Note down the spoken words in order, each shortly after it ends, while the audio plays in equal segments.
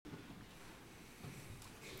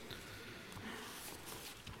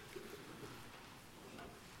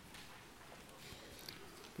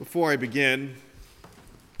Before I begin,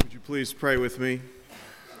 would you please pray with me?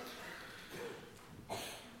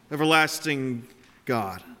 Everlasting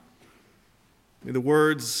God, may the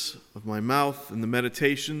words of my mouth and the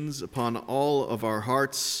meditations upon all of our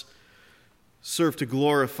hearts serve to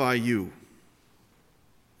glorify you,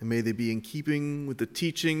 and may they be in keeping with the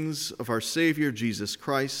teachings of our Savior Jesus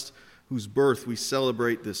Christ, whose birth we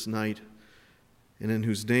celebrate this night, and in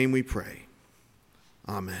whose name we pray.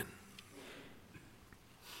 Amen.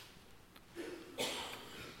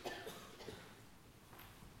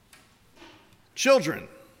 Children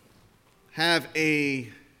have a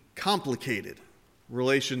complicated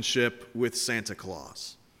relationship with Santa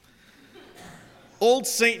Claus. Old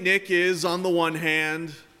St. Nick is, on the one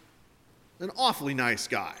hand, an awfully nice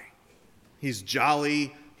guy. He's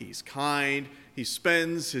jolly, he's kind, he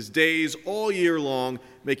spends his days all year long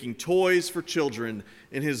making toys for children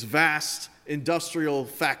in his vast industrial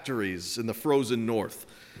factories in the frozen north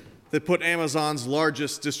that put Amazon's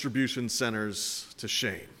largest distribution centers to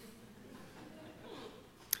shame.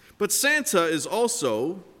 But Santa is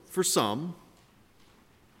also, for some,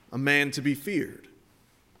 a man to be feared,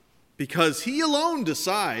 because he alone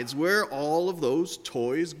decides where all of those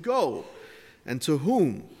toys go and to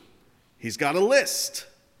whom. He's got a list,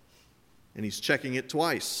 and he's checking it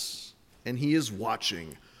twice, and he is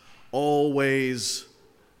watching, always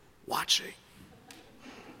watching,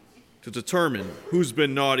 to determine who's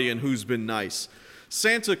been naughty and who's been nice.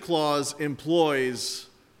 Santa Claus employs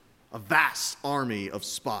a vast army of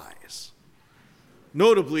spies,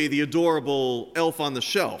 notably the adorable elf on the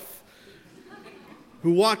shelf,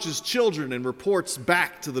 who watches children and reports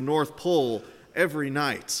back to the North Pole every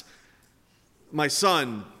night. My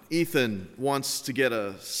son, Ethan, wants to get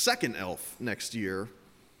a second elf next year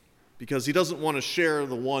because he doesn't want to share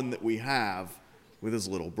the one that we have with his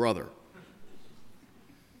little brother.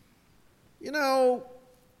 You know,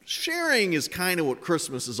 sharing is kind of what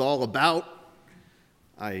Christmas is all about,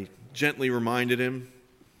 I gently reminded him.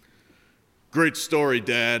 "Great story,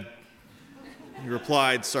 Dad," he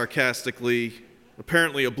replied sarcastically,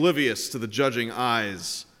 apparently oblivious to the judging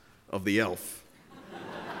eyes of the elf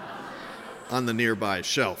on the nearby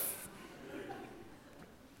shelf.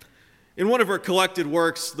 In one of her collected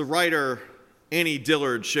works, the writer Annie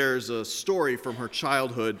Dillard shares a story from her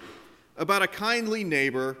childhood about a kindly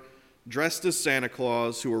neighbor dressed as Santa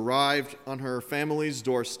Claus who arrived on her family's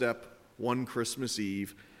doorstep one Christmas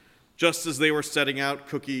Eve, just as they were setting out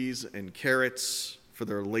cookies and carrots for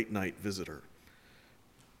their late-night visitor.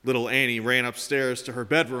 Little Annie ran upstairs to her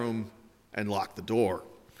bedroom and locked the door.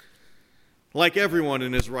 "Like everyone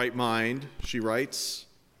in his right mind," she writes,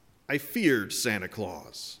 "I feared Santa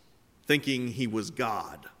Claus, thinking he was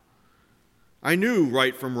God. I knew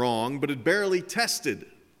right from wrong, but had barely tested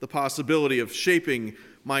the possibility of shaping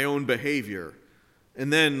my own behavior,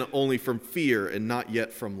 and then only from fear and not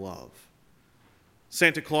yet from love.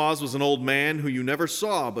 Santa Claus was an old man who you never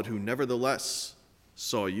saw, but who nevertheless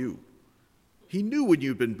saw you. He knew when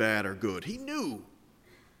you'd been bad or good. He knew.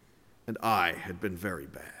 And I had been very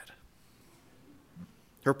bad."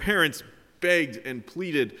 Her parents begged and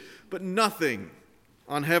pleaded, but nothing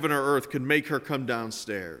on heaven or earth could make her come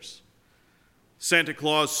downstairs. Santa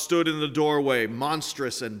Claus stood in the doorway,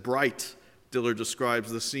 monstrous and bright, Dillard describes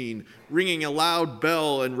the scene, ringing a loud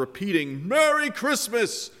bell and repeating, "Merry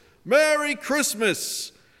Christmas! Merry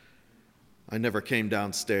Christmas!" I never came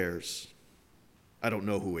downstairs. I don't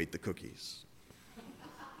know who ate the cookies.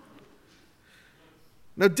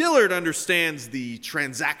 Now, Dillard understands the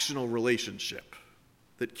transactional relationship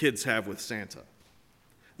that kids have with Santa.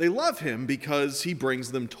 They love him because he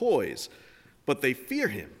brings them toys, but they fear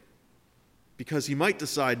him because he might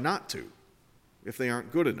decide not to if they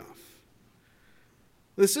aren't good enough.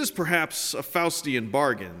 This is perhaps a Faustian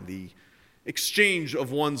bargain, the exchange of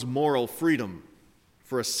one's moral freedom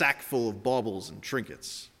for a sack full of baubles and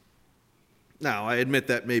trinkets. Now, I admit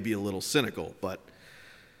that may be a little cynical, but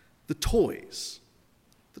the toys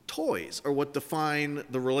are what define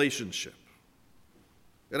the relationship.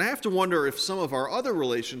 And I have to wonder if some of our other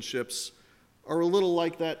relationships are a little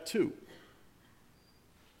like that too.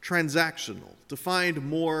 Transactional, defined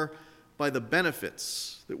more by the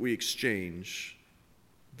benefits that we exchange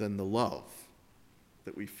than the love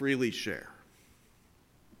that we freely share.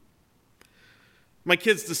 My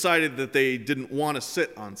kids decided that they didn't want to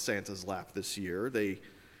sit on Santa's lap this year.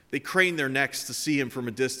 They craned their necks to see him from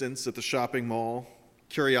a distance at the shopping mall,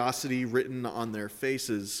 curiosity written on their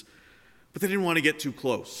faces, but they didn't want to get too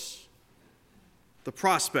close. The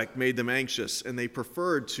prospect made them anxious, and they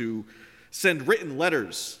preferred to send written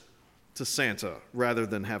letters to Santa rather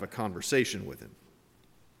than have a conversation with him.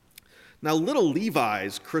 Now, little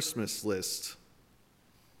Levi's Christmas list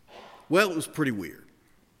Well, it was pretty weird.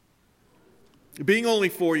 Being only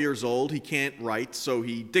 4 years old, he can't write, so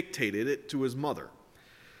he dictated it to his mother.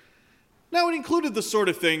 Now, it included the sort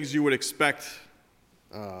of things you would expect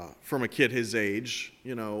from a kid his age,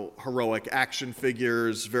 heroic action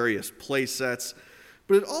figures, various play sets,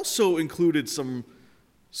 but it also included some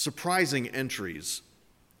surprising entries.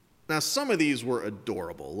 Now, some of these were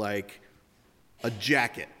adorable, like a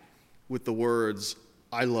jacket with the words,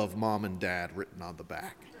 "I love Mom and Dad," written on the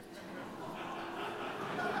back.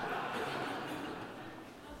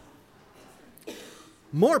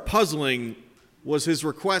 More puzzling was his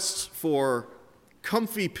request for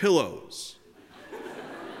comfy pillows,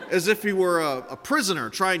 as if he were a prisoner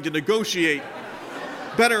trying to negotiate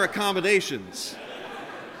better accommodations.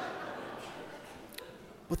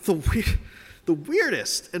 But the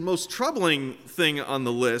weirdest and most troubling thing on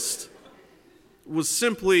the list was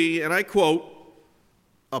simply, and I quote,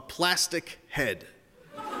 "a plastic head."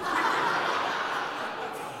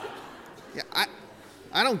 Yeah,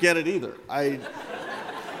 I don't get it either.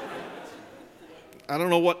 I don't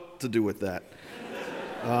know what to do with that.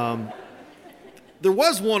 There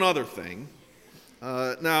was one other thing.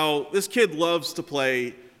 Now, this kid loves to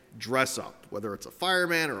play dress up, whether it's a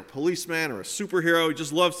fireman or a policeman or a superhero. He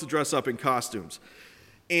just loves to dress up in costumes.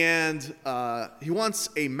 And he wants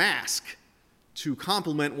a mask to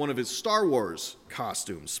complement one of his Star Wars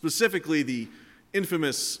costumes, specifically the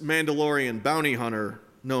infamous Mandalorian bounty hunter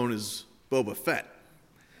known as Boba Fett.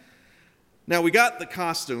 Now, we got the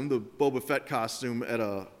costume, the Boba Fett costume, at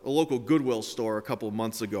a local Goodwill store a couple of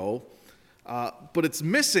months ago, but it's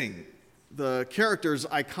missing the character's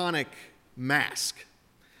iconic mask.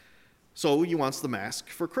 So he wants the mask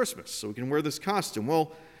for Christmas, so he can wear this costume.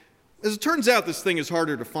 Well, as it turns out, this thing is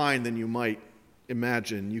harder to find than you might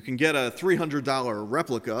imagine. You can get a $300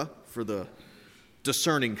 replica for the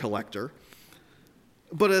discerning collector,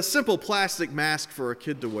 but a simple plastic mask for a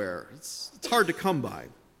kid to wear, it's hard to come by.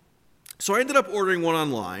 So I ended up ordering one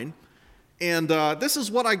online, and this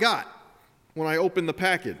is what I got when I opened the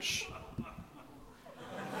package.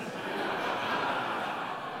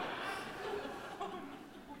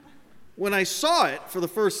 When I saw it for the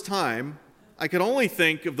first time, I could only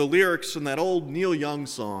think of the lyrics from that old Neil Young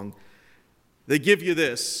song, "They give you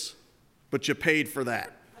this, but you paid for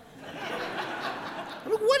that." I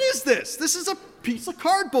mean, what is this? This is a piece of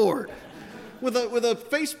cardboard with a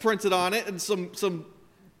face printed on it and some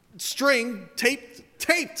string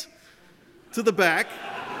taped to the back.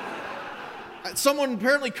 Someone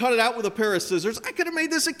apparently cut it out with a pair of scissors. I could have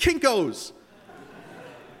made this at Kinko's.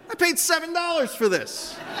 I paid $7 for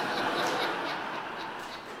this.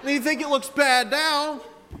 And you think it looks bad now?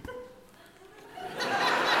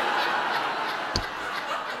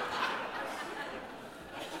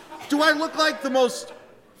 Do I look like the most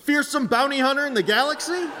fearsome bounty hunter in the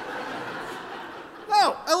galaxy?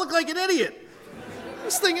 No, I look like an idiot.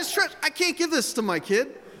 This thing is trash. I can't give this to my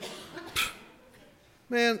kid.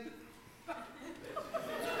 Man.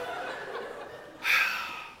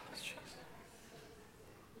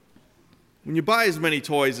 When you buy as many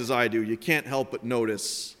toys as I do, you can't help but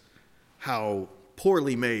notice how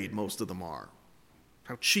poorly made most of them are,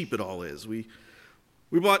 how cheap it all is. We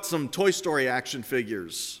bought some Toy Story action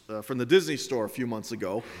figures from the Disney store a few months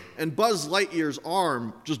ago, and Buzz Lightyear's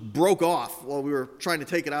arm just broke off while we were trying to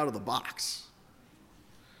take it out of the box.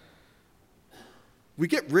 We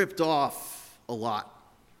get ripped off a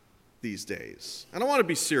lot these days. And I want to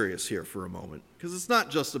be serious here for a moment, because it's not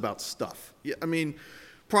just about stuff. I mean,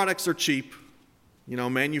 products are cheap,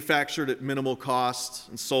 manufactured at minimal cost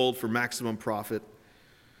and sold for maximum profit.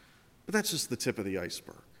 But that's just the tip of the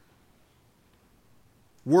iceberg.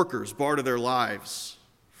 Workers barter their lives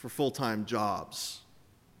for full-time jobs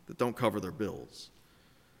that don't cover their bills.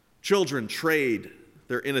 Children trade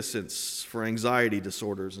their innocence for anxiety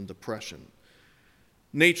disorders and depression.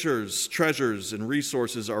 Nature's treasures and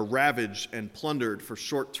resources are ravaged and plundered for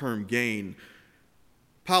short-term gain.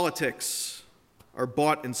 Politics are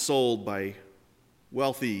bought and sold by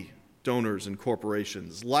wealthy donors and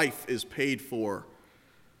corporations. Life is paid for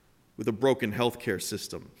with a broken healthcare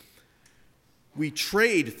system. We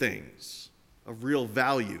trade things of real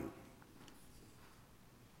value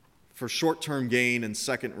for short-term gain and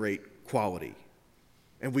second-rate quality,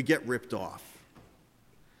 and we get ripped off.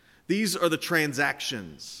 These are the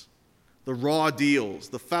transactions, the raw deals,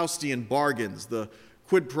 the Faustian bargains, the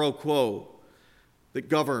quid pro quo that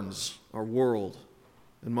governs our world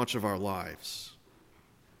and much of our lives.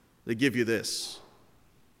 They give you this,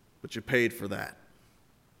 but you paid for that.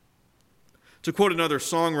 To quote another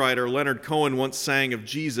songwriter, Leonard Cohen once sang of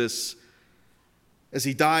Jesus, "As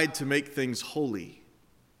he died to make things holy,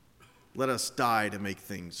 let us die to make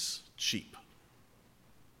things cheap.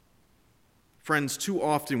 Friends, too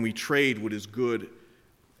often we trade what is good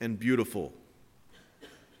and beautiful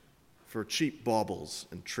for cheap baubles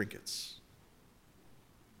and trinkets.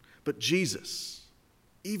 But Jesus,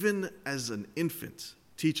 even as an infant,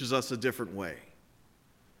 teaches us a different way.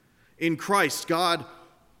 In Christ, God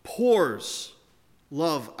pours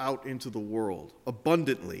love out into the world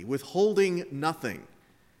abundantly, withholding nothing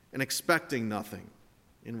and expecting nothing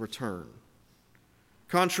in return.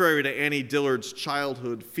 Contrary to Annie Dillard's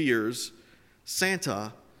childhood fears,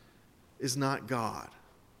 Santa is not God.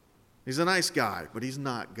 He's a nice guy, but he's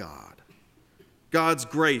not God. God's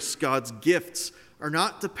grace, God's gifts are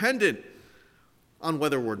not dependent on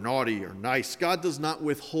whether we're naughty or nice. God does not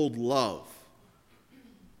withhold love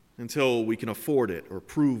until we can afford it or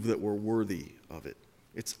prove that we're worthy of it.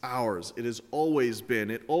 It's ours. It has always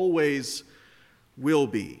been. It always will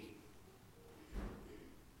be.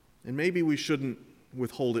 And maybe we shouldn't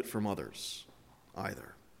withhold it from others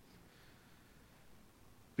either.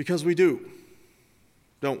 Because we do,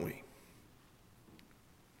 don't we?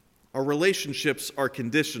 Our relationships are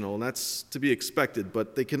conditional, and that's to be expected,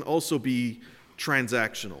 but they can also be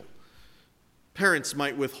transactional. Parents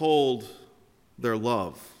might withhold their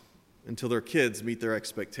love until their kids meet their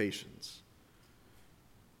expectations.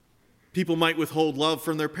 People might withhold love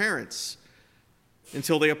from their parents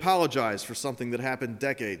until they apologize for something that happened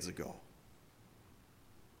decades ago.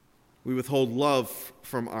 We withhold love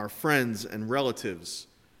from our friends and relatives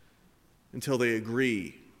until they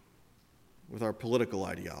agree with our political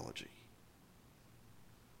ideology.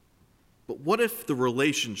 But what if the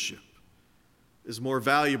relationship is more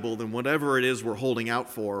valuable than whatever it is we're holding out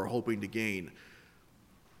for or hoping to gain?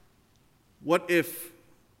 What if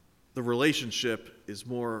the relationship is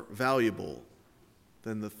more valuable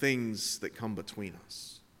than the things that come between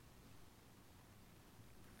us?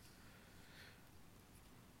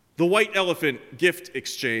 The White Elephant Gift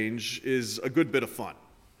Exchange is a good bit of fun.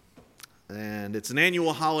 And it's an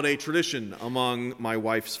annual holiday tradition among my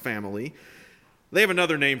wife's family. They have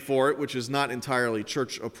another name for it, which is not entirely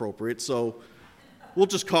church appropriate, so we'll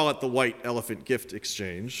just call it the White Elephant Gift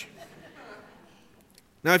Exchange.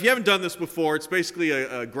 Now, if you haven't done this before, it's basically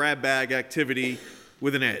a grab bag activity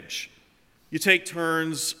with an edge. You take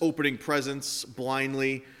turns opening presents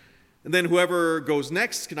blindly, and then whoever goes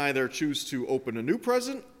next can either choose to open a new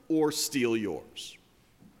present or steal yours.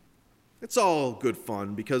 It's all good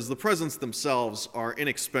fun because the presents themselves are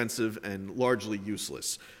inexpensive and largely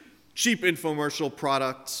useless. Cheap infomercial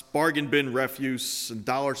products, bargain bin refuse, and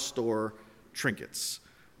dollar store trinkets.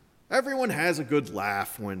 Everyone has a good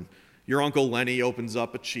laugh when your Uncle Lenny opens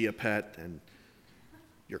up a Chia Pet and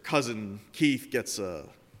your cousin Keith gets a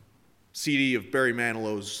CD of Barry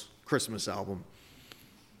Manilow's Christmas album.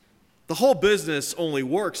 The whole business only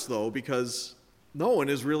works, though, because no one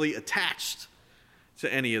is really attached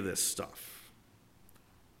to any of this stuff.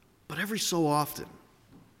 But every so often,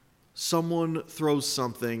 someone throws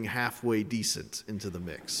something halfway decent into the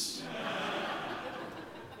mix.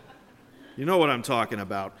 You know what I'm talking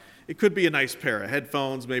about. It could be a nice pair of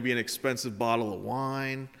headphones, maybe an expensive bottle of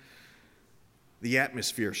wine. The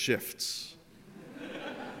atmosphere shifts.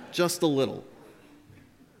 Just a little.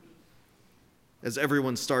 As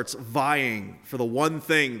everyone starts vying for the one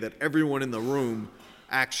thing that everyone in the room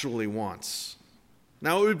actually wants.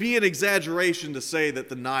 Now, it would be an exaggeration to say that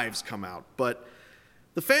the knives come out, but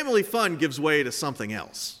the family fun gives way to something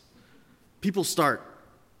else. People start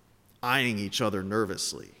eyeing each other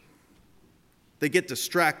nervously. They get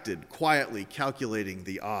distracted, quietly calculating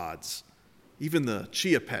the odds. Even the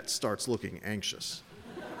Chia Pet starts looking anxious.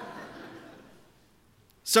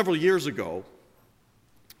 Several years ago,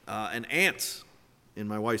 an aunt in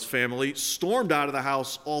my wife's family stormed out of the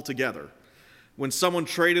house altogether when someone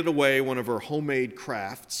traded away one of her homemade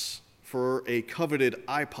crafts for a coveted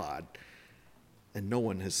iPod, and no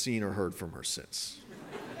one has seen or heard from her since.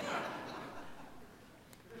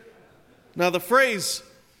 Now, the phrase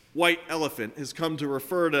white elephant has come to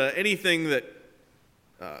refer to anything that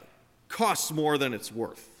costs more than it's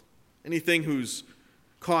worth, anything whose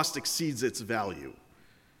cost exceeds its value.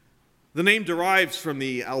 The name derives from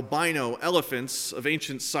the albino elephants of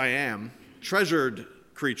ancient Siam, treasured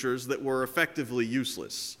creatures that were effectively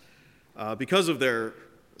useless. Because of their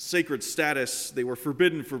sacred status, they were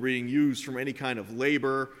forbidden from being used from any kind of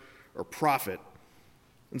labor or profit.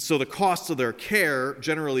 And so the cost of their care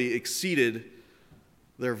generally exceeded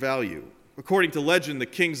their value. According to legend, the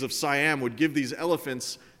kings of Siam would give these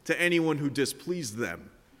elephants to anyone who displeased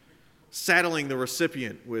them, saddling the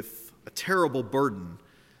recipient with a terrible burden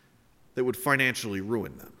that would financially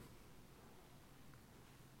ruin them.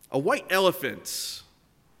 A white elephant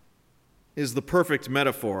is the perfect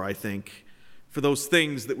metaphor, I think, for those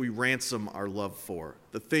things that we ransom our love for,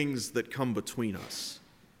 the things that come between us.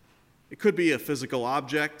 It could be a physical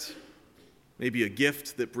object, maybe a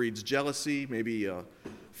gift that breeds jealousy, maybe a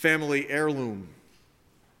family heirloom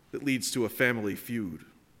that leads to a family feud.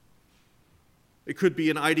 It could be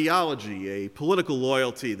an ideology, a political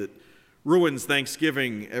loyalty that ruins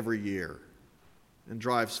Thanksgiving every year and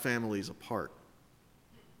drives families apart.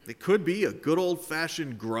 It could be a good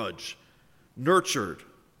old-fashioned grudge, nurtured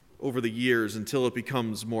over the years until it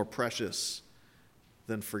becomes more precious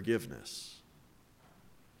than forgiveness.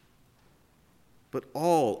 But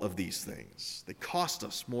all of these things, they cost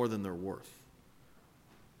us more than they're worth.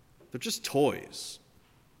 They're just toys,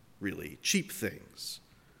 really, cheap things.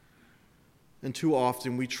 And too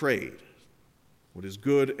often we trade what is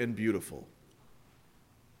good and beautiful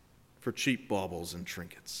for cheap baubles and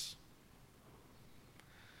trinkets.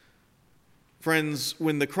 Friends,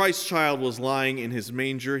 when the Christ child was lying in his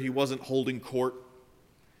manger, he wasn't holding court.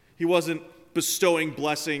 He wasn't bestowing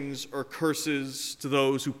blessings or curses to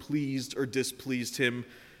those who pleased or displeased him,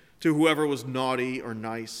 to whoever was naughty or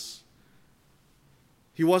nice.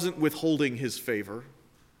 He wasn't withholding his favor.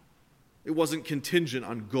 It wasn't contingent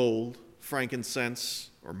on gold,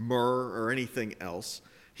 frankincense, or myrrh, or anything else.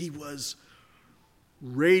 He was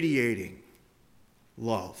radiating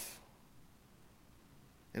love.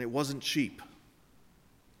 And it wasn't cheap.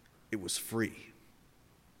 It was free.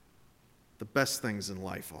 The best things in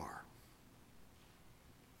life are.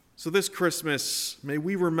 So this Christmas, may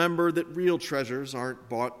we remember that real treasures aren't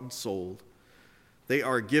bought and sold. They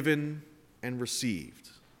are given and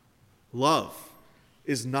received. Love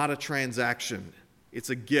is not a transaction. It's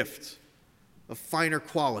a gift of finer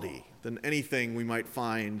quality than anything we might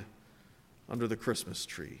find under the Christmas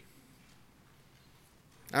tree.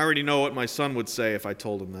 I already know what my son would say if I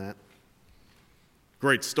told him that.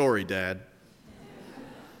 Great story, Dad.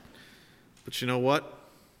 But you know what?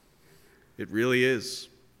 It really is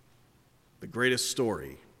the greatest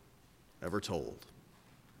story ever told.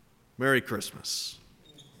 Merry Christmas.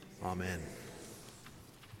 Amen.